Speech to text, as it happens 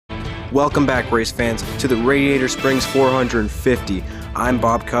Welcome back, race fans, to the Radiator Springs 450. I'm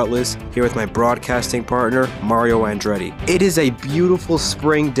Bob Cutlass, here with my broadcasting partner, Mario Andretti. It is a beautiful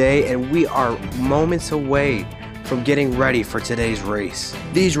spring day, and we are moments away from getting ready for today's race.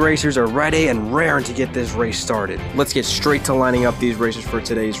 These racers are ready and raring to get this race started. Let's get straight to lining up these racers for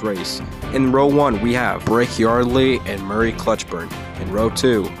today's race. In row 1, we have Brick Yardley and Murray Clutchburn. In row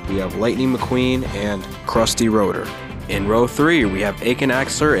 2, we have Lightning McQueen and Krusty Roeder. In row 3, we have Aiken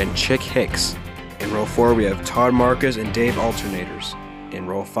Axler and Chick Hicks. In row 4, we have Todd Marcus and Dave Alternators. In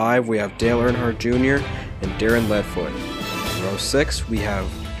row 5, we have Dale Earnhardt Jr. and Darren Leadfoot. In row 6, we have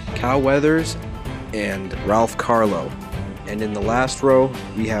Cal Weathers and Ralph Carlo. And in the last row,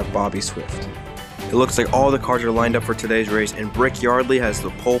 we have Bobby Swift. It looks like all the cars are lined up for today's race, and Brick Yardley has the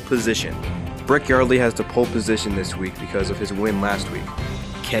pole position. Brick Yardley has the pole position this week because of his win last week.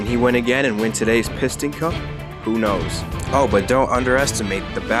 Can he win again and win today's Piston Cup? Who knows? Oh, but don't underestimate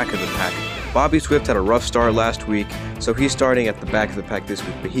the back of the pack. Bobby Swift had a rough start last week, so he's starting at the back of the pack this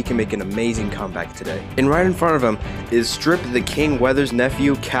week, but he can make an amazing comeback today. And right in front of him is Strip the King Weathers'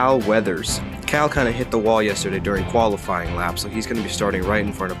 nephew, Cal Weathers. Cal kind of hit the wall yesterday during qualifying laps, so he's going to be starting right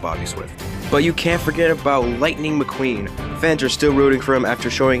in front of Bobby Swift. But you can't forget about Lightning McQueen. Fans are still rooting for him after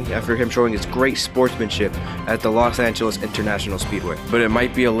him showing his great sportsmanship at the Los Angeles International Speedway. But it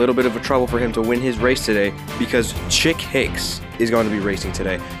might be a little bit of a trouble for him to win his race today because Chick Hicks is going to be racing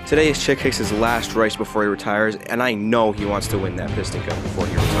today. Today is Chick Hicks' last race before he retires, and I know he wants to win that Piston Cup before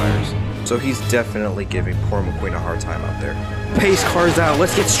he retires. So he's definitely giving poor McQueen a hard time out there. Pace cars out,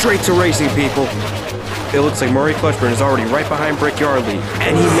 let's get straight to racing, people. It looks like Murray Clutchburn is already right behind Brick Yardley,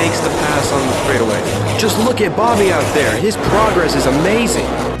 and he makes the pass on the straightaway. Just look at Bobby out there. His progress is amazing.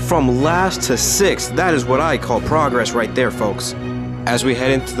 From last to sixth, that is what I call progress right there, folks. As we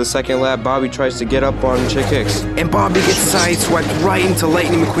head into the second lap, Bobby tries to get up on Chick Hicks, and Bobby gets sideswept right into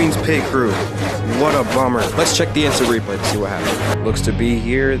Lightning McQueen's pit crew. What a bummer. Let's check the instant replay to see what happened. Looks to be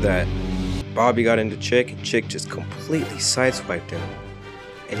here that Bobby got into Chick, and Chick just completely sideswiped him,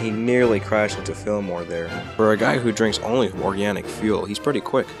 and he nearly crashed into Fillmore there. For a guy who drinks only organic fuel, he's pretty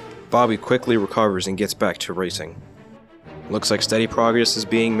quick. Bobby quickly recovers and gets back to racing. Looks like steady progress is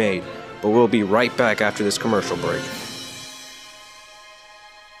being made, but we'll be right back after this commercial break.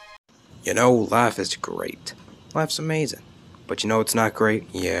 You know, life is great. Life's amazing. But you know what's not great?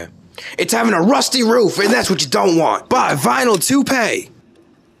 Yeah. It's having a rusty roof, and that's what you don't want. Buy Vinyl Toupee!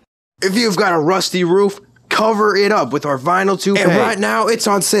 If you've got a rusty roof, cover it up with our Vinyl Toupee. And right now, it's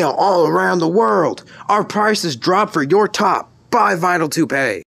on sale all around the world. Our prices drop for your top. Buy Vinyl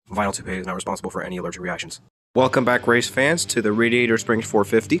Toupee. Vinyl Toupee is not responsible for any allergic reactions. Welcome back, race fans, to the Radiator Springs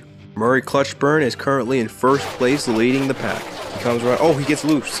 450. Murray Clutchburn is currently in first place, leading the pack. He comes around. Oh, he gets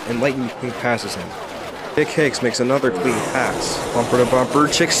loose, and Lightning McQueen passes him. Chick Hicks makes another clean pass. Bumper to bumper.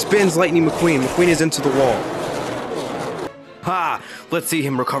 Chick spins Lightning McQueen. McQueen is into the wall. Ha! Let's see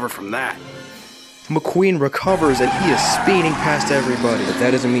him recover from that. McQueen recovers, and he is speeding past everybody. But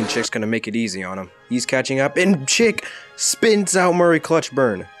that doesn't mean Chick's gonna make it easy on him. He's catching up, and Chick spins out Murray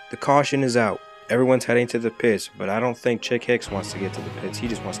Clutchburn. The caution is out. Everyone's heading to the pits, but I don't think Chick Hicks wants to get to the pits. He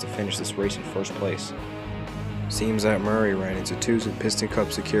just wants to finish this race in first place. Seems that Murray ran into two Piston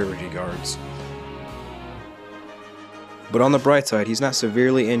Cup security guards. But on the bright side, he's not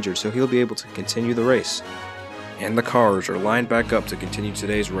severely injured, so he'll be able to continue the race. And the cars are lined back up to continue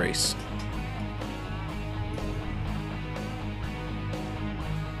today's race.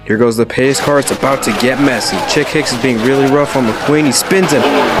 Here goes the pace car. It's about to get messy. Chick Hicks is being really rough on McQueen. He spins him.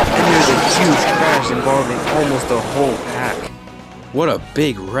 And there's a huge crash involving almost the whole pack. What a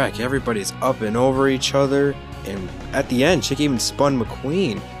big wreck. Everybody's up and over each other. And at the end, Chick even spun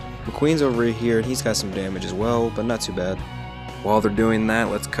McQueen. McQueen's over here, and he's got some damage as well, but not too bad. While they're doing that,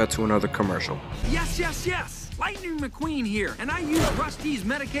 let's cut to another commercial. Yes, yes, yes! Lightning McQueen here, and I use Rusty's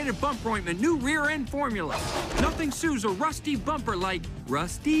medicated bumper ointment, new rear end formula. Nothing sues a rusty bumper like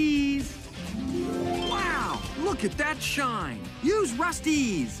Rusty's. Wow, look at that shine. Use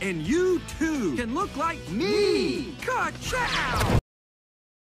Rusty's, and you too can look like me. Ka-chow!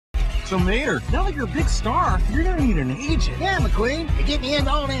 So, Mater, now that you're a big star, you're gonna need an agent. Yeah, McQueen, to get me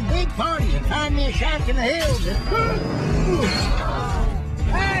into all them big parties and find me a shack in the hills.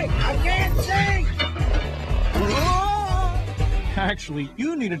 Hey, I can't sing! Actually,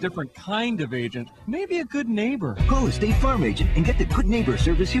 you need a different kind of agent. Maybe a good neighbor. Call a State Farm agent and get the good neighbor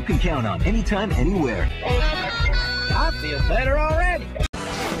service you can count on anytime, anywhere. I feel better already.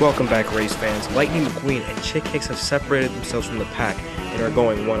 Welcome back, race fans. Lightning McQueen and Chick Hicks have separated themselves from the pack and are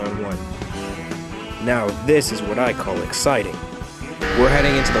going one-on-one. Now, this is what I call exciting. We're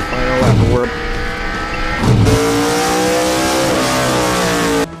heading into the final lap, and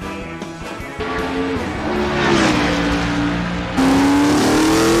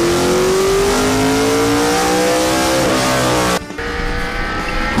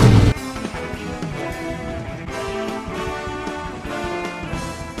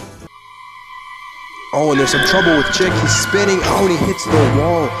Oh, and there's some trouble with Chick. He's spinning. Oh, and he hits the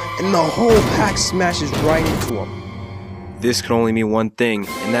wall. And the whole pack smashes right into him. This can only mean one thing,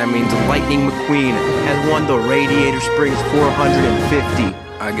 and that means Lightning McQueen has won the Radiator Springs 450.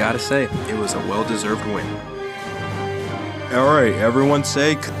 I gotta say, it was a well-deserved win. Alright, everyone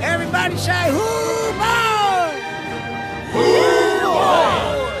say... Everybody say, whoo!